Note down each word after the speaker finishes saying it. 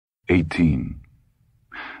18.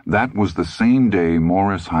 That was the same day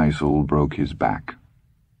Morris Heisel broke his back.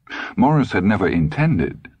 Morris had never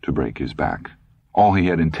intended to break his back. All he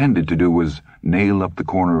had intended to do was nail up the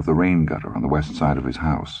corner of the rain gutter on the west side of his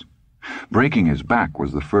house. Breaking his back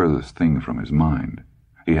was the furthest thing from his mind.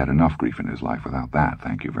 He had enough grief in his life without that,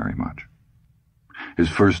 thank you very much. His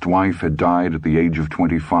first wife had died at the age of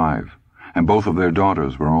 25, and both of their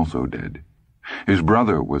daughters were also dead. His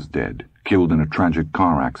brother was dead, killed in a tragic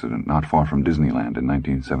car accident not far from Disneyland in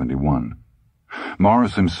 1971.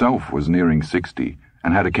 Morris himself was nearing 60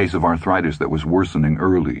 and had a case of arthritis that was worsening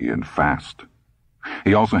early and fast.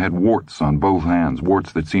 He also had warts on both hands,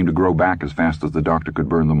 warts that seemed to grow back as fast as the doctor could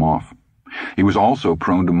burn them off. He was also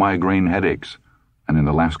prone to migraine headaches, and in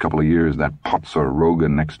the last couple of years that potser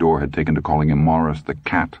Rogan next door had taken to calling him Morris the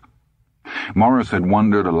Cat. Morris had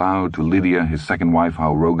wondered aloud to Lydia, his second wife,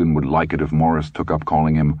 how Rogan would like it if Morris took up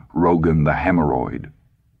calling him Rogan the Hemorrhoid.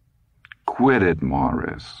 "Quit it,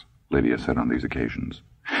 Morris," Lydia said on these occasions.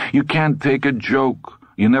 "You can't take a joke.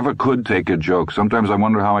 You never could take a joke. Sometimes I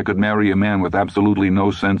wonder how I could marry a man with absolutely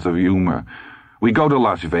no sense of humor. We go to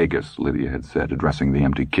Las Vegas," Lydia had said, addressing the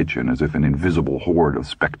empty kitchen as if an invisible horde of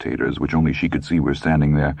spectators, which only she could see, were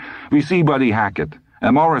standing there. "We see Buddy Hackett,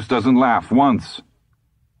 and Morris doesn't laugh once."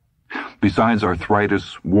 Besides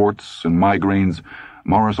arthritis, warts, and migraines,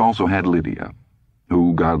 Morris also had Lydia,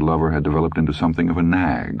 who, God love her, had developed into something of a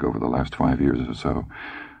nag over the last 5 years or so,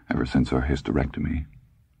 ever since her hysterectomy.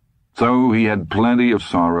 So he had plenty of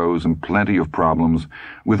sorrows and plenty of problems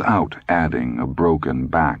without adding a broken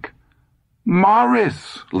back.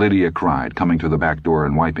 "Morris!" Lydia cried, coming to the back door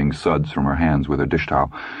and wiping suds from her hands with her dish towel.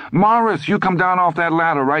 "Morris, you come down off that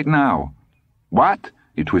ladder right now." "What?"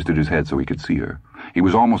 He twisted his head so he could see her. He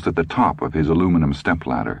was almost at the top of his aluminum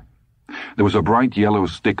stepladder. There was a bright yellow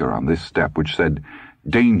sticker on this step which said,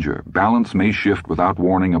 "Danger, balance may shift without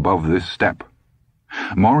warning above this step."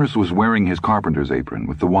 Morris was wearing his carpenter's apron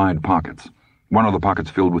with the wide pockets, one of the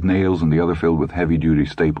pockets filled with nails and the other filled with heavy-duty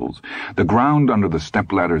staples. The ground under the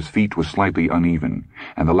stepladder's feet was slightly uneven,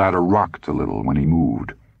 and the ladder rocked a little when he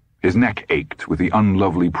moved. His neck ached with the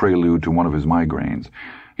unlovely prelude to one of his migraines.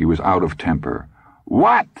 He was out of temper.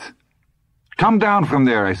 "What?" "Come down from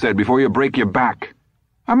there," I said, "before you break your back."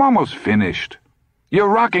 "I'm almost finished." "You're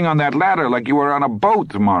rocking on that ladder like you were on a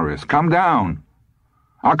boat, Morris. Come down."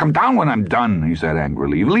 "I'll come down when I'm done," he said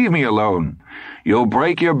angrily. "Leave me alone." "You'll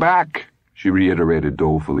break your back," she reiterated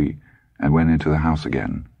dolefully, and went into the house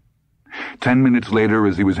again. 10 minutes later,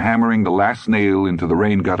 as he was hammering the last nail into the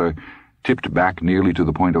rain gutter, tipped back nearly to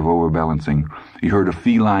the point of overbalancing, he heard a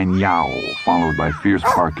feline yowl, followed by fierce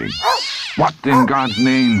barking. "What in God's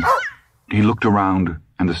name?" He looked around,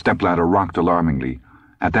 and the stepladder rocked alarmingly.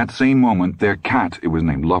 At that same moment, their cat, it was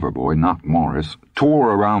named Loverboy, not Morris,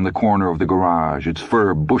 tore around the corner of the garage, its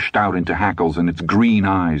fur bushed out into hackles and its green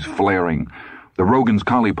eyes flaring. The Rogan's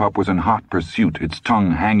collie pup was in hot pursuit, its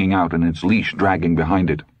tongue hanging out and its leash dragging behind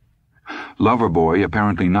it. Loverboy,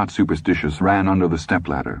 apparently not superstitious, ran under the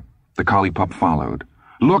stepladder. The collie pup followed.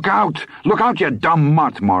 "Look out! Look out, you dumb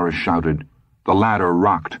mutt!" Morris shouted. The ladder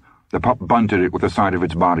rocked. The pup bunted it with the side of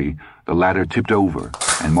its body. The ladder tipped over,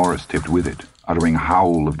 and Morris tipped with it, uttering a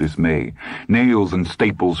howl of dismay. Nails and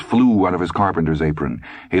staples flew out of his carpenter's apron.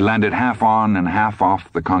 He landed half on and half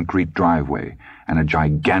off the concrete driveway, and a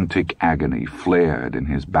gigantic agony flared in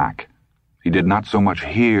his back. He did not so much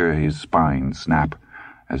hear his spine snap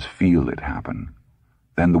as feel it happen.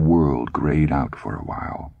 Then the world grayed out for a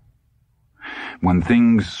while. When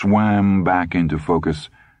things swam back into focus,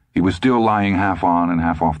 he was still lying half on and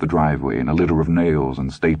half off the driveway in a litter of nails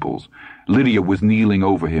and staples. Lydia was kneeling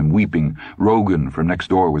over him, weeping. Rogan from next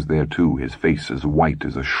door was there too, his face as white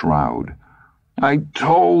as a shroud. "I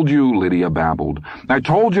told you," Lydia babbled. "I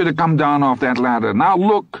told you to come down off that ladder. Now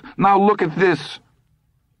look at this."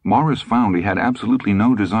 Morris found he had absolutely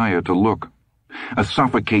no desire to look. A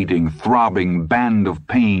suffocating, throbbing band of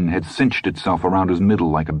pain had cinched itself around his middle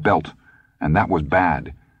like a belt, and that was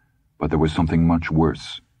bad. But there was something much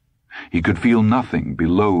worse. He could feel nothing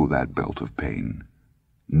below that belt of pain.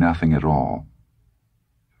 Nothing at all.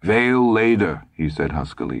 "Veil later," he said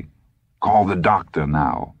huskily. "Call the doctor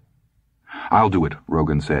now." "I'll do it,"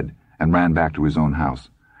 Rogan said, and ran back to his own house.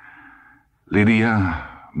 "Lydia,"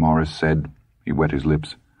 Morris said. He wet his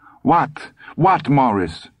lips. "What? What,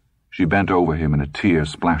 Morris?" She bent over him and a tear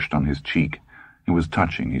splashed on his cheek. It was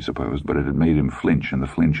touching, he supposed, but it had made him flinch, and the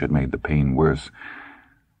flinch had made the pain worse.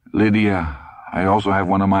 "Lydia, I also have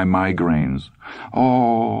one of my migraines."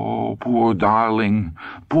 "Oh, poor darling,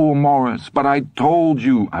 poor Morris, but I told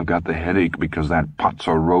you." "I've got the headache because that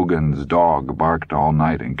Potzer Rogan's dog barked all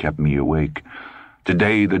night and kept me awake."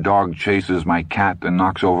 Today the dog chases my cat and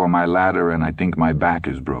knocks over my ladder, and I think my back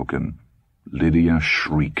is broken." Lydia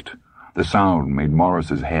shrieked. The sound made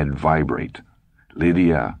Morris's head vibrate.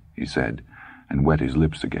 "Lydia," he said, and wet his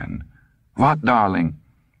lips again. "What, darling?"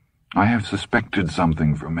 "I have suspected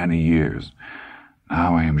something for many years.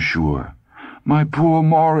 Now I am sure." "My poor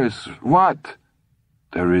Morris, what?"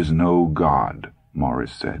 "There is no God,"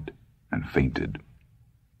 Morris said, and fainted.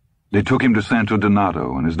 They took him to Santo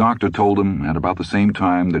Donato, and his doctor told him, at about the same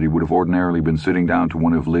time that he would have ordinarily been sitting down to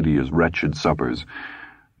one of Lydia's wretched suppers,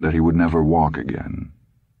 that he would never walk again.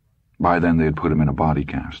 By then they had put him in a body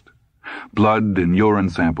cast. Blood and urine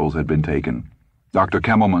samples had been taken. Dr.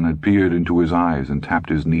 Kemmelman had peered into his eyes and tapped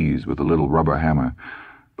his knees with a little rubber hammer,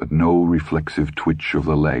 but no reflexive twitch of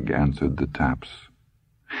the leg answered the taps.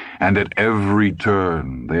 And at every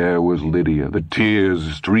turn there was Lydia, the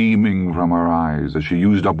tears streaming from her eyes as she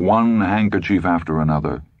used up one handkerchief after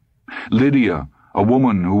another. Lydia, a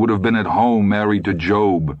woman who would have been at home married to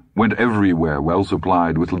Job, went everywhere well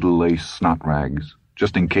supplied with little lace snot rags,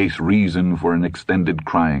 just in case reason for an extended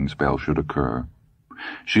crying spell should occur.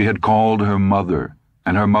 She had called her mother,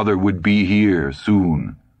 and her mother would be here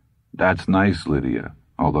soon. That's nice, Lydia.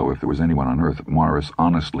 Although if there was anyone on earth that Morris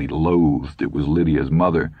honestly loathed, it was Lydia's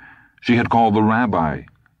mother. She had called the rabbi.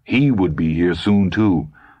 He would be here soon, too.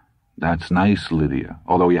 That's nice, Lydia,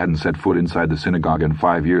 although he hadn't set foot inside the synagogue in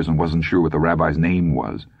 5 years and wasn't sure what the rabbi's name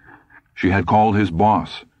was. She had called his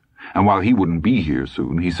boss, and while he wouldn't be here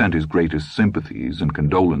soon, he sent his greatest sympathies and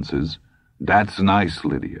condolences. That's nice,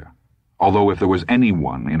 Lydia. Although if there was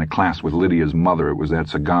anyone in a class with Lydia's mother, it was that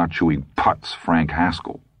cigar-chewing putz Frank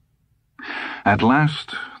Haskell. At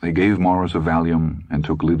last, they gave Morris a Valium and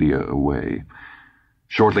took Lydia away.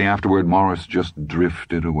 Shortly afterward, Morris just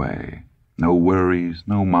drifted away. No worries,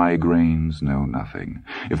 no migraines, no nothing.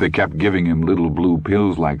 If they kept giving him little blue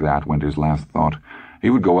pills like that, went his last thought,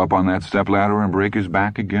 he would go up on that stepladder and break his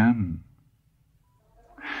back again.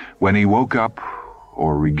 When he woke up,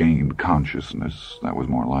 or regained consciousness, that was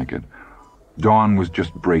more like it, dawn was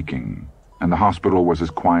just breaking, and the hospital was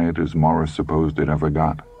as quiet as Morris supposed it ever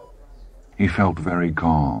got. He felt very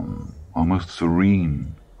calm, almost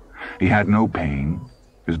serene. He had no pain.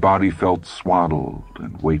 His body felt swaddled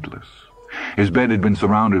and weightless. His bed had been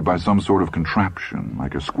surrounded by some sort of contraption,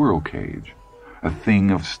 like a squirrel cage, a thing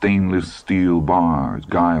of stainless steel bars,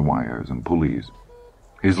 guy wires, and pulleys.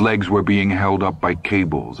 His legs were being held up by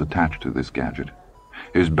cables attached to this gadget.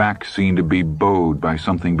 His back seemed to be bowed by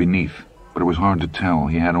something beneath, but it was hard to tell.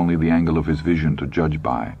 He had only the angle of his vision to judge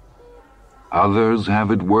by. Others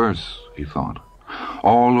have it worse, he thought.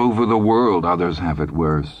 All over the world others have it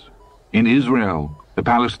worse. In Israel, the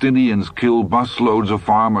Palestinians kill busloads of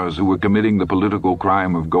farmers who were committing the political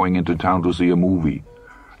crime of going into town to see a movie.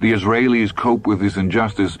 The Israelis cope with this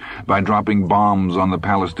injustice by dropping bombs on the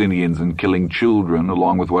Palestinians and killing children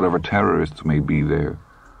along with whatever terrorists may be there.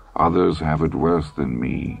 Others have it worse than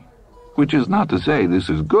me. Which is not to say this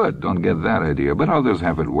is good, don't get that idea, but others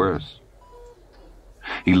have it worse.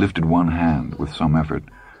 He lifted one hand with some effort.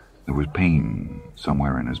 There was pain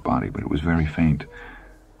somewhere in his body, but it was very faint,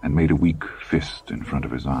 and made a weak fist in front of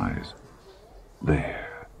his eyes.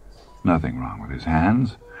 There. Nothing wrong with his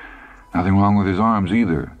hands. Nothing wrong with his arms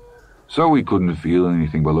either. So he couldn't feel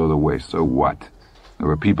anything below the waist. So what? There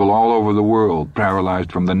were people all over the world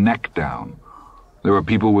paralyzed from the neck down. There were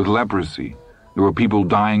people with leprosy. There were people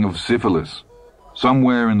dying of syphilis.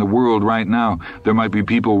 Somewhere in the world right now, there might be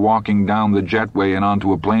people walking down the jetway and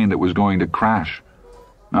onto a plane that was going to crash.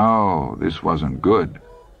 No, this wasn't good.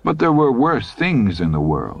 But there were worse things in the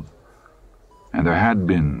world. And there had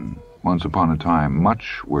been, once upon a time,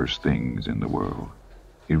 much worse things in the world.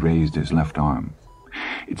 He raised his left arm.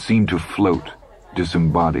 It seemed to float,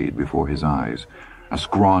 disembodied before his eyes, a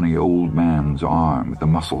scrawny old man's arm with the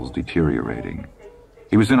muscles deteriorating.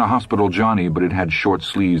 He was in a hospital johnny, but it had short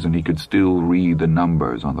sleeves, and he could still read the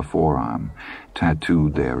numbers on the forearm,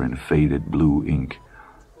 tattooed there in faded blue ink.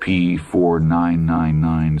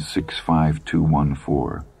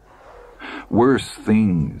 P4999652214. Worse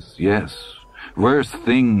things, yes, worse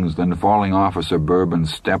things than falling off a suburban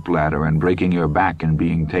stepladder and breaking your back and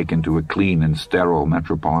being taken to a clean and sterile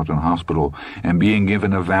metropolitan hospital and being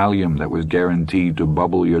given a Valium that was guaranteed to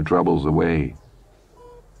bubble your troubles away.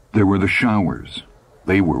 There were the showers.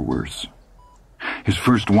 They were worse. His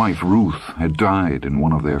first wife, Ruth, had died in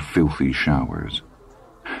one of their filthy showers.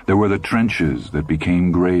 There were the trenches that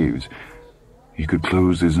became graves. He could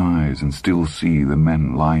close his eyes and still see the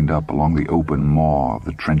men lined up along the open maw of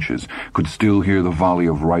the trenches, could still hear the volley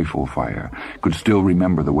of rifle fire, could still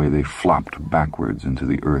remember the way they flopped backwards into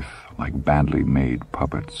the earth like badly made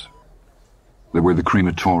puppets. There were the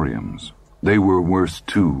crematoriums, They were worse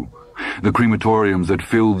too. The crematoriums that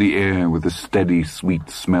filled the air with the steady, sweet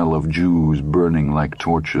smell of Jews burning like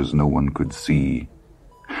torches no one could see.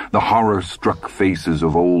 The horror-struck faces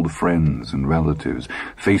of old friends and relatives,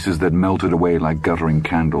 faces that melted away like guttering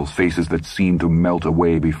candles, faces that seemed to melt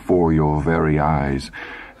away before your very eyes,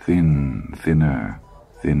 thin, thinner,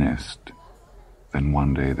 thinnest. Then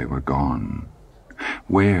one day they were gone.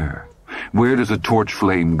 Where? Where does a torch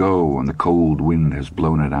flame go when the cold wind has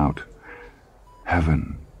blown it out?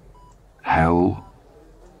 Heaven? Hell?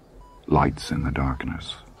 Lights in the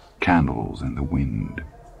darkness, candles in the wind.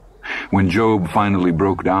 When Job finally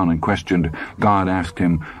broke down and questioned, God asked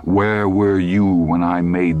him, "Where were you when I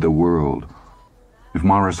made the world?" If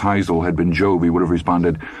Morris Heisel had been Job, he would have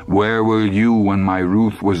responded, "Where were you when my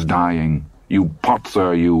Ruth was dying? You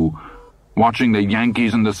potzer, you. Watching the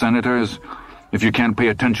Yankees and the Senators? If you can't pay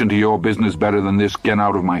attention to your business better than this, get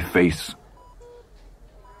out of my face."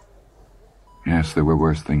 Yes, there were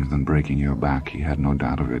worse things than breaking your back, he had no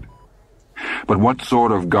doubt of it. But what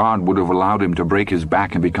sort of God would have allowed him to break his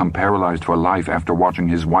back and become paralyzed for life after watching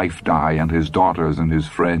his wife die and his daughters and his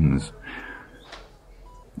friends?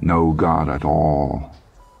 No God at all.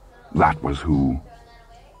 That was who.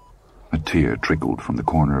 A tear trickled from the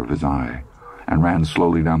corner of his eye and ran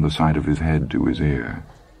slowly down the side of his head to his ear.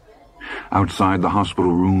 Outside the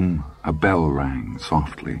hospital room, a bell rang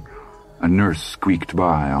softly. A nurse squeaked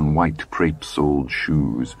by on white crepe-soled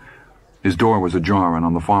shoes. His door was ajar, and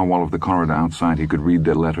on the far wall of the corridor outside he could read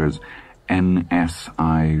the letters NSIVECA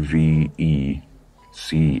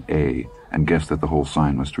and guessed that the whole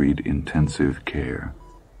sign must read intensive care.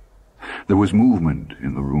 There was movement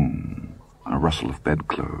in the room, a rustle of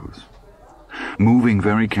bedclothes. Moving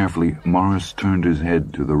very carefully, Morris turned his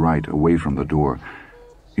head to the right, away from the door.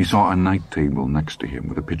 He saw a night table next to him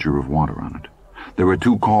with a pitcher of water on it. There were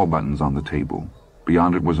 2 call buttons on the table.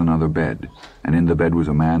 Beyond it was another bed, and in the bed was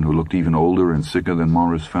a man who looked even older and sicker than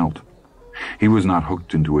Morris felt. He was not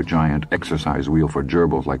hooked into a giant exercise wheel for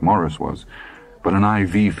gerbils like Morris was, but an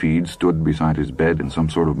IV feed stood beside his bed and some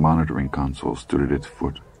sort of monitoring console stood at its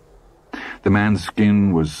foot. The man's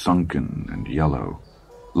skin was sunken and yellow.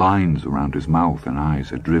 Lines around his mouth and eyes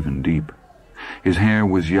had driven deep. His hair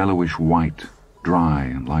was yellowish white, dry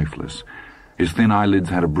and lifeless. His thin eyelids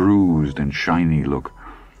had a bruised and shiny look,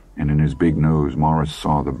 and in his big nose Morris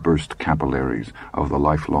saw the burst capillaries of the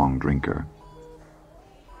lifelong drinker.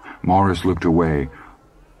 Morris looked away,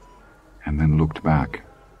 and then looked back.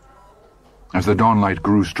 As the dawnlight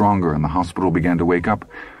grew stronger and the hospital began to wake up,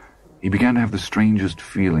 he began to have the strangest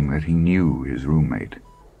feeling that he knew his roommate.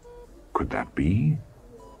 Could that be?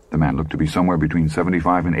 The man looked to be somewhere between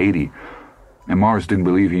 75 and 80, and Morris didn't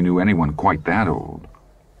believe he knew anyone quite that old.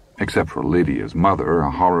 Except for Lydia's mother,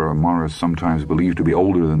 a horror Morris sometimes believed to be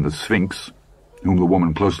older than the Sphinx, whom the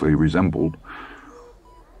woman closely resembled.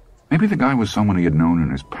 Maybe the guy was someone he had known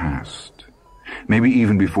in his past. Maybe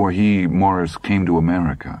even before he, Morris, came to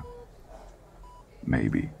America.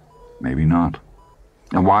 Maybe. Maybe not.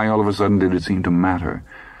 And why all of a sudden did it seem to matter?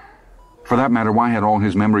 For that matter, why had all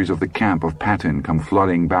his memories of the camp of Patton come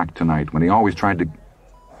flooding back tonight when he always tried to,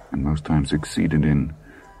 and most times succeeded in,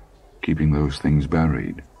 keeping those things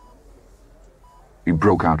buried? He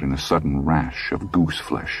broke out in a sudden rash of goose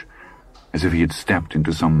flesh, as if he had stepped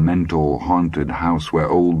into some mental, haunted house where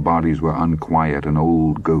old bodies were unquiet and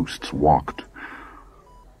old ghosts walked.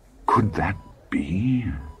 Could that be?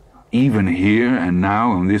 Even here and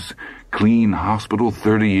now in this clean hospital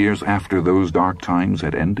 30 years after those dark times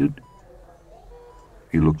had ended?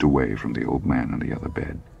 He looked away from the old man in the other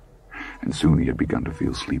bed, and soon he had begun to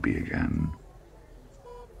feel sleepy again.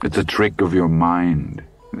 It's a trick of your mind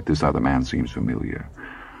that this other man seems familiar.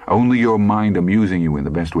 Only your mind amusing you in the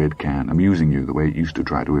best way it can, amusing you the way it used to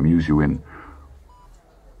try to amuse you in.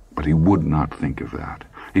 But he would not think of that.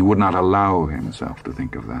 He would not allow himself to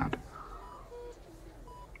think of that.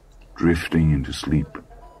 Drifting into sleep,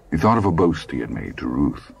 he thought of a boast he had made to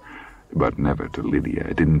Ruth, but never to Lydia.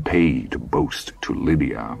 It didn't pay to boast to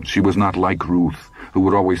Lydia. She was not like Ruth, who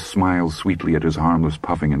would always smile sweetly at his harmless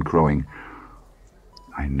puffing and crowing.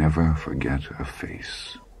 I never forget a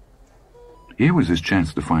face. Here was his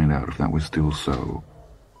chance to find out if that was still so.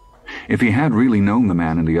 If he had really known the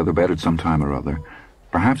man in the other bed at some time or other,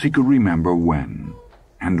 perhaps he could remember when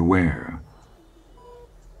and where.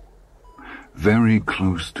 Very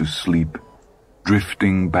close to sleep,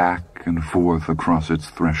 drifting back and forth across its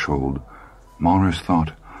threshold, Morris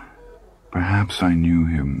thought, perhaps I knew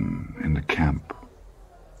him in the camp.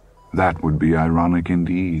 That would be ironic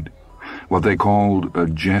indeed. What they called a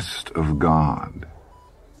jest of God.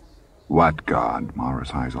 What God?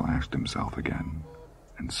 Morris Heisel asked himself again,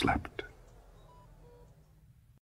 and slept.